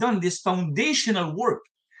to be done, this foundational work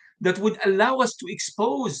that would allow us to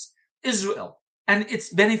expose Israel and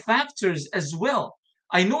its benefactors as well?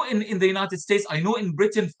 I know in the United States, I know in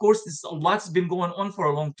Britain, of course, a lot's been going on for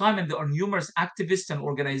a long time, and there are numerous activists and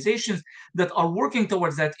organizations that are working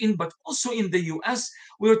towards that but also in the US,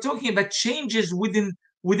 we're talking about changes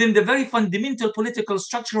within the very fundamental political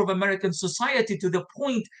structure of American society, to the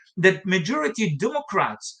point that majority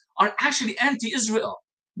Democrats are actually anti-Israel.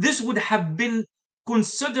 This would have been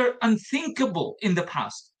considered unthinkable in the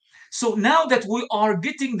past. So now that we are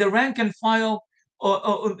getting the rank and file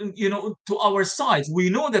to our side,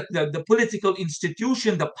 we know that the political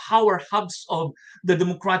institution, the power hubs of the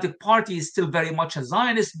Democratic Party is still very much a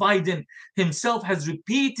Zionist. Biden himself has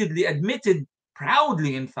repeatedly admitted,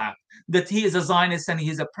 proudly in fact, that he is a Zionist and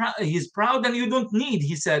he's proud, and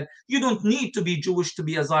he said, you don't need to be Jewish to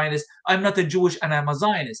be a Zionist. I'm not a Jewish and I'm a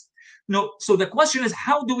Zionist. No, so the question is,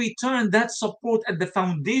 how do we turn that support at the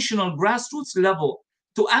foundational grassroots level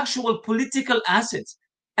to actual political assets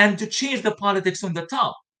and to change the politics on the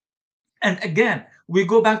top? And again, we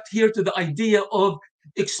go back here to the idea of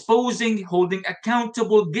exposing, holding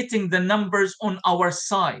accountable, getting the numbers on our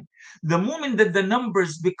side. The moment that the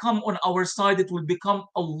numbers become on our side, it will become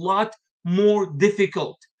a lot more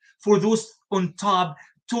difficult for those on top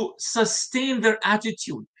to sustain their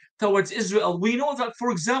attitude towards Israel. We know that,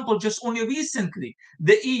 for example, just only recently,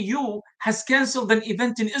 the EU has canceled an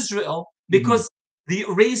event in Israel because the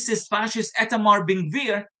racist fascist Itamar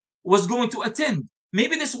Ben-Gvir was going to attend.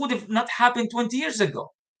 Maybe this would have not happened 20 years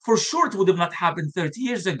ago. For sure, it would have not happened 30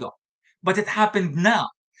 years ago, but it happened now.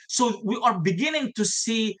 So we are beginning to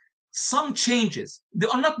see some changes. They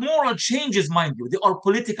are not moral changes, mind you. They are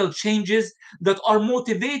political changes that are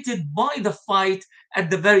motivated by the fight at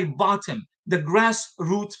the very bottom, the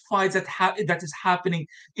grassroots fight that is happening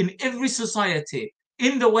in every society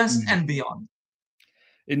in the West and beyond.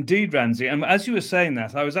 Indeed, Ramzi. And as you were saying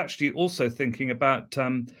that, I was actually also thinking about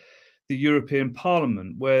the European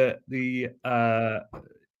Parliament, where the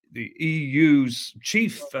EU's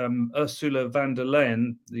chief, Ursula von der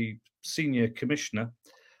Leyen, the senior commissioner,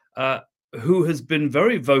 who has been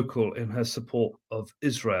very vocal in her support of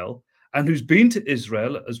Israel and who's been to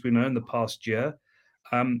Israel, as we know, in the past year,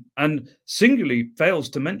 and singularly fails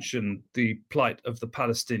to mention the plight of the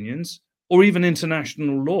Palestinians or even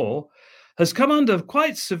international law, has come under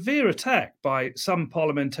quite severe attack by some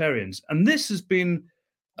parliamentarians. And this has been,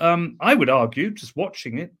 I would argue, just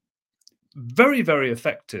watching it, very, very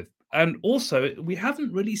effective. And also, we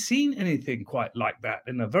haven't really seen anything quite like that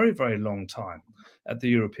in a very, very long time at the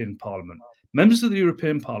European Parliament. Members of the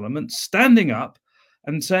European Parliament standing up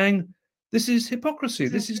and saying, This is hypocrisy.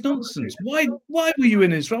 This is nonsense. Why were you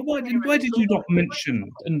in Israel? Why did you not mention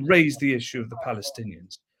and raise the issue of the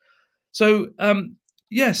Palestinians? So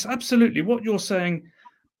yes, absolutely. What you're saying,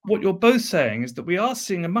 what you're both saying, is that we are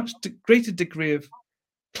seeing a much greater degree of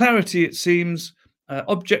clarity, it seems,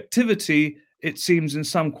 objectivity, it seems, in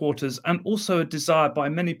some quarters, and also a desire by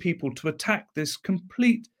many people to attack this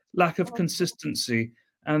complete lack of consistency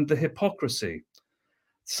and the hypocrisy.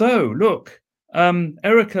 So, look,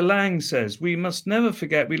 Erica Lang says, we must never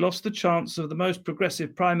forget we lost the chance of the most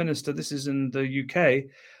progressive prime minister, this is in the UK,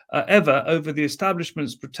 ever, over the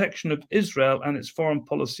establishment's protection of Israel and its foreign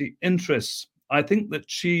policy interests. I think that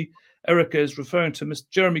Erica, is referring to Mr.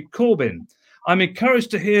 Jeremy Corbyn. I'm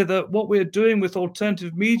encouraged to hear that what we're doing with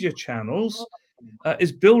alternative media channels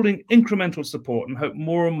is building incremental support, and hope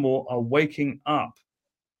more and more are waking up.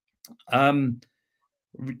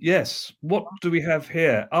 Yes, what do we have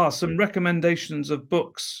here? Some recommendations of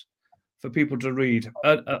books for people to read.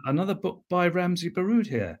 Another book by Ramzi Baroud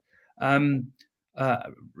here.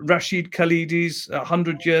 Rashid Khalidi's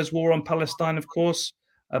 100 Years War on Palestine, of course.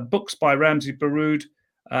 Books by Ramzi Baroud.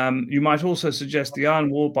 You might also suggest The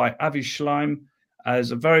Iron Wall by Avi Schleim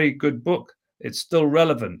as a very good book. It's still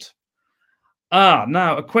relevant.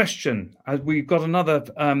 Now a question. We've got another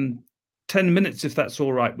 10 minutes, if that's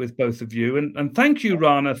all right with both of you. And thank you,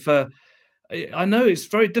 Rana, for, I know it's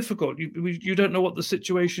very difficult. You don't know what the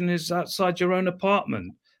situation is outside your own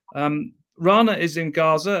apartment. Rana is in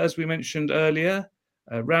Gaza, as we mentioned earlier.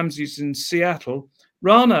 Ramzi's in Seattle.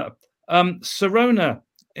 Rana, Sarona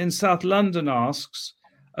in South London asks,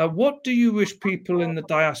 what do you wish people in the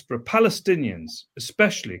diaspora, Palestinians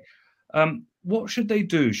especially, what should they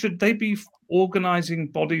do? Should they be organizing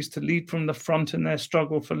bodies to lead from the front in their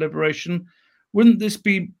struggle for liberation? Wouldn't this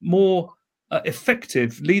be more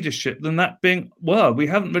effective leadership than that being, well, we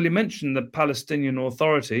haven't really mentioned the Palestinian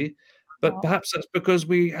Authority, but perhaps that's because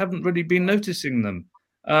we haven't really been noticing them.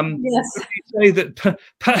 Yes. Say that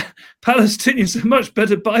Palestinians are much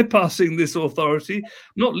better bypassing this authority,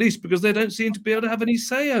 not least because they don't seem to be able to have any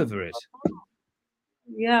say over it.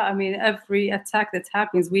 Yeah, I mean, every attack that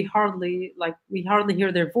happens, we hardly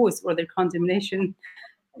hear their voice or their condemnation.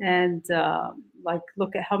 And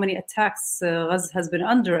look at how many attacks Gaza has been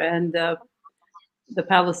under, and the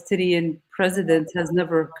Palestinian president has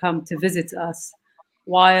never come to visit us.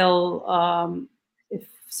 While if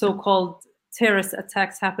so-called terrorist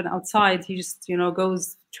attacks happen outside, he just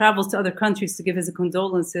travels to other countries to give his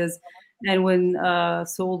condolences. And when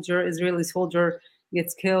Israeli soldier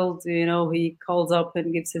gets killed, he calls up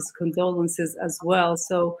and gives his condolences as well.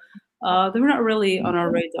 So they're not really on our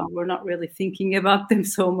radar. We're not really thinking about them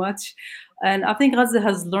so much. And I think Gaza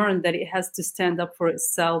has learned that it has to stand up for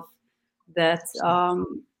itself. That,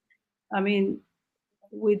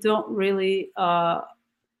 we don't really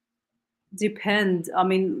depend.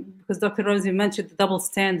 Because Dr. Rosie mentioned the double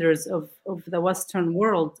standards of the Western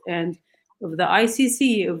world and of the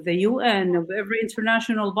ICC, of the UN, of every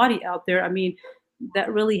international body out there.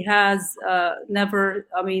 That really has never,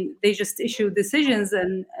 they just issue decisions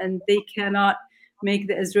and they cannot make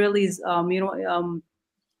the Israelis,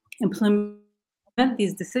 implement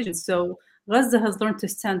these decisions. So Gaza has learned to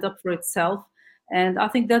stand up for itself. And I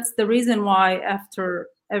think that's the reason why after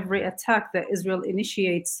every attack that Israel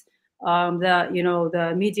initiates,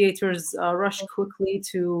 the mediators rush quickly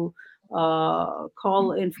to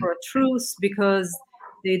call in for a truce, because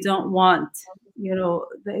they don't want, the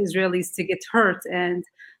Israelis to get hurt, and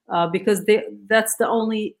because that's the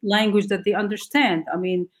only language that they understand.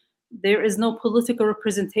 There is no political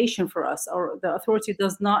representation for us, or the authority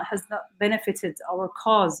has not benefited our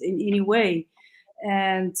cause in any way.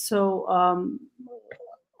 And so,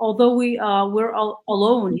 although we're all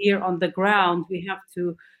alone here on the ground, we have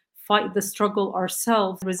to fight the struggle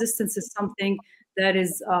ourselves. Resistance is something that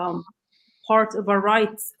is part of our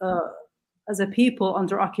rights as a people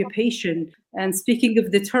under occupation. And speaking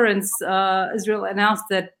of deterrence, Israel announced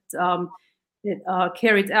that it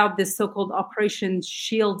carried out this so-called Operation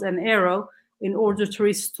Shield and Arrow in order to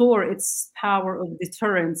restore its power of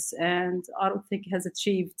deterrence. And I don't think it has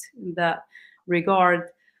achieved in that regard.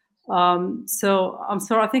 So I'm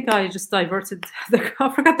sorry, I think I just diverted I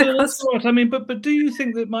forgot the question. But do you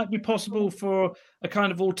think that it might be possible for a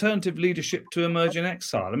kind of alternative leadership to emerge in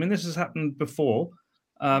exile? This has happened before,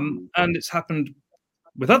 and it's happened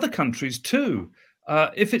with other countries too.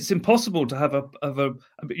 If it's impossible to have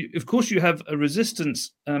of course you have a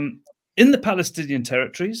resistance in the Palestinian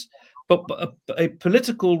territories, but a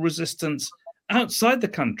political resistance outside the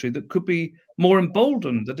country that could be more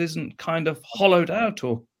emboldened, that isn't kind of hollowed out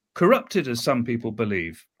or corrupted, as some people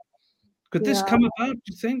believe. Could this come about, do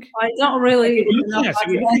you think? I don't really know how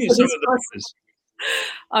We're to looking at answer some this of the question. numbers.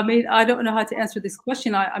 I mean, I don't know how to answer this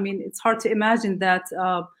question. I mean, it's hard to imagine that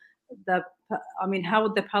how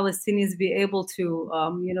would the Palestinians be able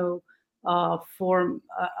to, form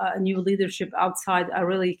a new leadership outside? I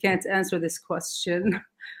really can't answer this question.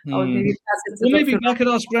 I would maybe pass it to Well, maybe Dr. I could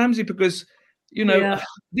ask Ramsey, because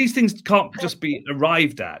these things can't just be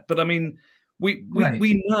arrived at. But I mean,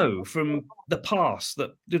 we know from the past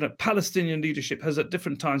that Palestinian leadership has at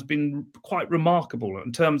different times been quite remarkable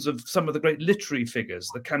in terms of some of the great literary figures,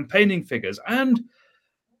 the campaigning figures, and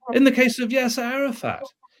in the case of Yasser Arafat.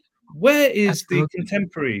 Where is the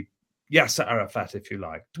contemporary Yasser Arafat, if you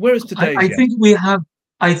like? Where is today's? I think we have.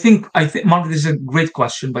 I think, Mark, this is a great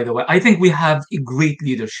question, by the way. I think we have a great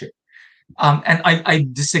leadership. And I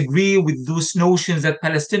disagree with those notions that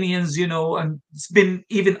Palestinians, and it's been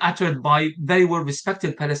even uttered by very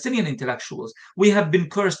well-respected Palestinian intellectuals. We have been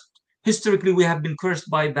cursed. Historically, we have been cursed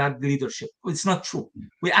by bad leadership. It's not true.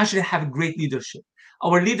 We actually have great leadership.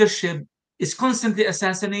 Our leadership is constantly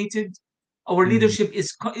assassinated. Our leadership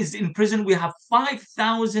is in prison. We have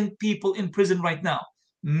 5,000 people in prison right now.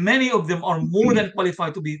 Many of them are more than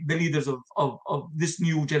qualified to be the leaders of this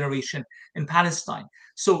new generation in Palestine.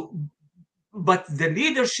 So, but the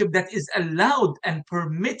leadership that is allowed and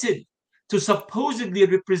permitted to supposedly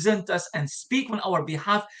represent us and speak on our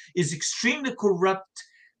behalf is extremely corrupt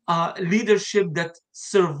leadership that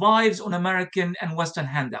survives on American and Western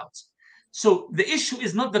handouts. So the issue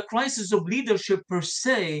is not the crisis of leadership per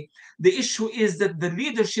se. The issue is that the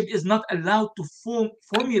leadership is not allowed to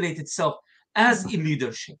formulate itself as a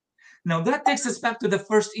leadership. Now that takes us back to the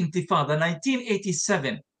first Intifada,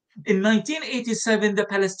 1987. In 1987, the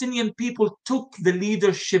Palestinian people took the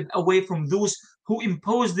leadership away from those who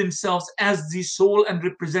imposed themselves as the sole and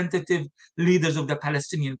representative leaders of the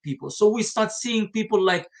Palestinian people. So we start seeing people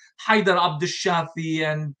like Haidar Abdul Shafi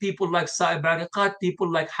and people like Saeb Ariqat,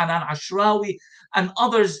 people like Hanan Ashrawi and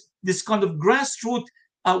others, this kind of grassroots,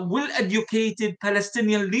 well-educated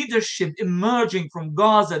Palestinian leadership emerging from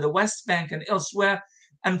Gaza, the West Bank and elsewhere,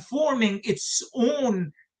 and forming its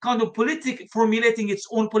own kind of formulating its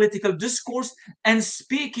own political discourse and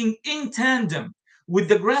speaking in tandem with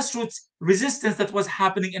the grassroots resistance that was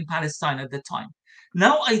happening in Palestine at the time.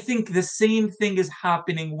 Now I think the same thing is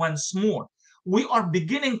happening once more. We are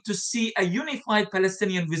beginning to see a unified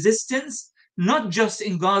Palestinian resistance, not just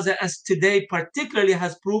in Gaza, as today particularly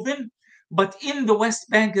has proven, but in the West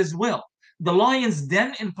Bank as well. The Lions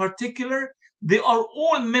Den in particular, they are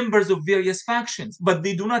all members of various factions, but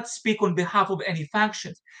they do not speak on behalf of any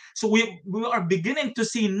factions. So we are beginning to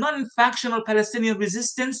see non-factional Palestinian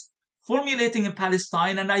resistance formulating in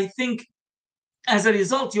Palestine. And I think as a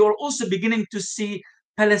result, you are also beginning to see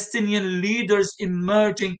Palestinian leaders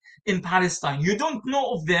emerging in Palestine. You don't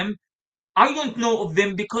know of them. I don't know of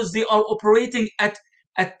them because they are operating at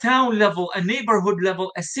a town level, a neighborhood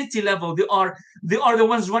level, a city level. They are the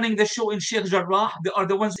ones running the show in Sheikh Jarrah. They are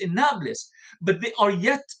the ones in Nablus, but they are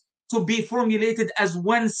yet to be formulated as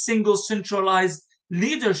one single centralized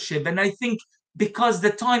leadership. And I think because the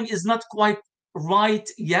time is not quite right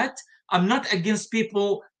yet, I'm not against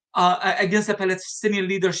people, against the Palestinian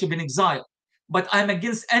leadership in exile, but I'm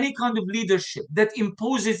against any kind of leadership that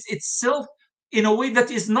imposes itself in a way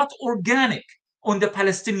that is not organic on the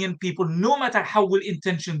Palestinian people, no matter how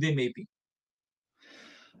well-intentioned they may be.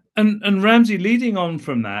 And Ramsey, leading on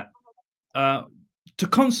from that, to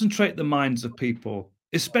concentrate the minds of people,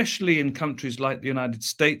 especially in countries like the United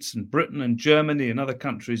States and Britain and Germany and other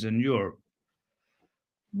countries in Europe,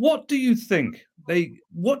 what do you think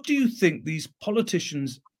these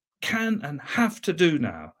politicians can and have to do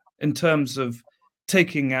now in terms of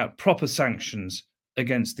taking out proper sanctions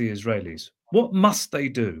against the Israelis? What must they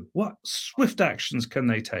do? What swift actions can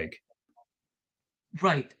they take?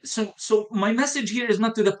 Right. So my message here is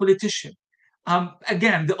not to the politician.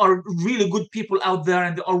 Again, there are really good people out there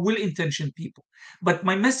and there are well-intentioned people. But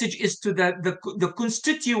my message is to the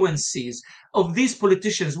constituencies of these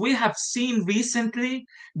politicians. We have seen recently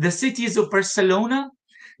the cities of Barcelona,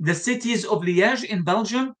 the cities of Liège in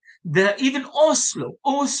Belgium, even Oslo,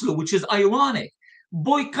 which is ironic,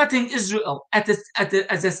 boycotting Israel at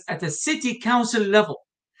a city council level.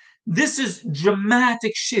 This is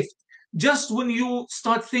dramatic shift. Just when you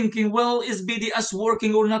start thinking, well, is BDS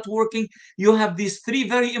working or not working, you have these three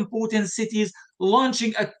very important cities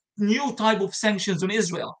launching a new type of sanctions on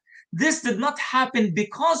Israel. This did not happen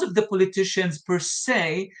because of the politicians per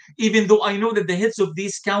se, even though I know that the heads of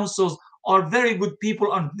these councils are very good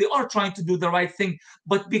people and they are trying to do the right thing,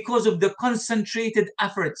 but because of the concentrated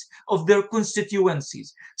efforts of their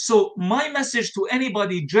constituencies. So my message to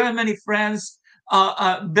anybody, Germany, France,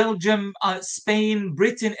 Belgium, Spain,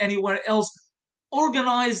 Britain, anywhere else,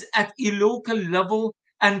 organize at a local level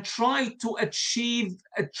and try to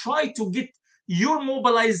get your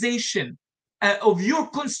mobilization of your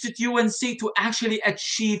constituency to actually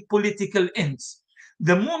achieve political ends.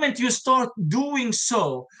 The moment you start doing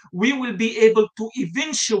so, we will be able to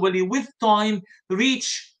eventually, with time,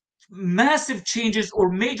 reach massive changes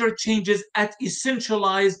or major changes at a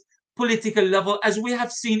centralized political level, as we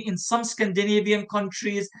have seen in some Scandinavian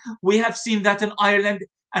countries. We have seen that in Ireland,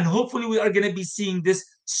 and hopefully we are going to be seeing this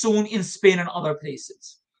soon in Spain and other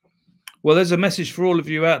places. Well, there's a message for all of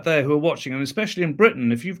you out there who are watching, and especially in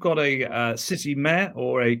Britain. If you've got a city mayor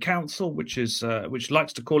or a council which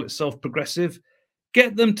likes to call itself progressive,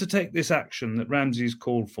 get them to take this action that Ramzi's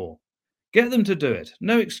called for. Get them to do it.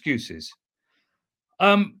 No excuses.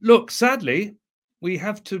 Look, sadly, we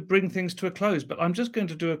have to bring things to a close, but I'm just going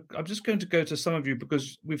to go to some of you,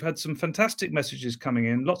 because we've had some fantastic messages coming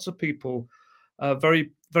in. Lots of people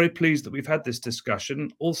very, very pleased that we've had this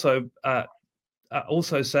discussion. Also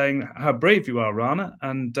saying how brave you are, Rana,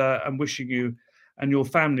 and wishing you and your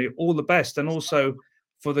family all the best, and also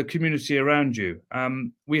for the community around you.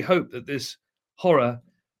 We hope that this horror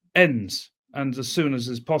ends, and as soon as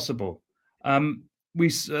is possible.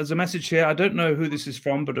 There's a message here. I don't know who this is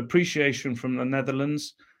from, but appreciation from the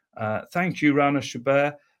Netherlands. Thank you, Rana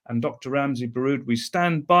Shabert and Dr. Ramzi Baroud. We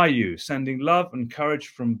stand by you, sending love and courage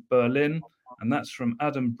from Berlin. And that's from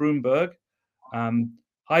Adam Broomberg.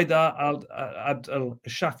 Haidar Abd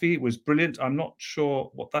al-Shafi was brilliant. I'm not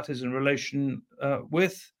sure what that is in relation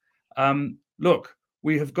with. Look,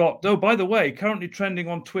 we have got, by the way, currently trending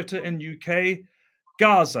on Twitter in UK,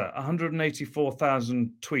 Gaza,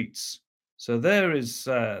 184,000 tweets. So there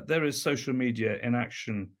is social media in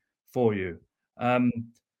action for you.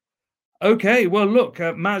 Okay, well, look,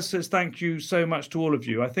 Maz says thank you so much to all of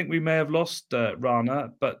you. I think we may have lost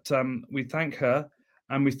Rana, but we thank her,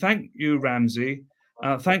 and we thank you, Ramzi.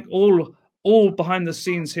 Thank all behind the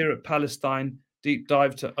scenes here at Palestine Deep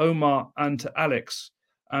Dive, to Omar and to Alex,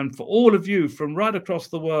 and for all of you from right across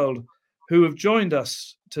the world who have joined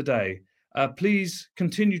us today. Please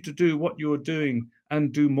continue to do what you are doing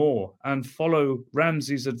and do more, and follow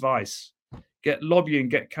Ramzi's advice. Get lobbying,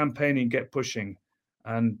 get campaigning, get pushing,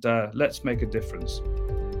 and let's make a difference.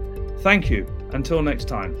 Thank you. Until next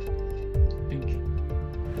time. Thank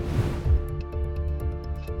you.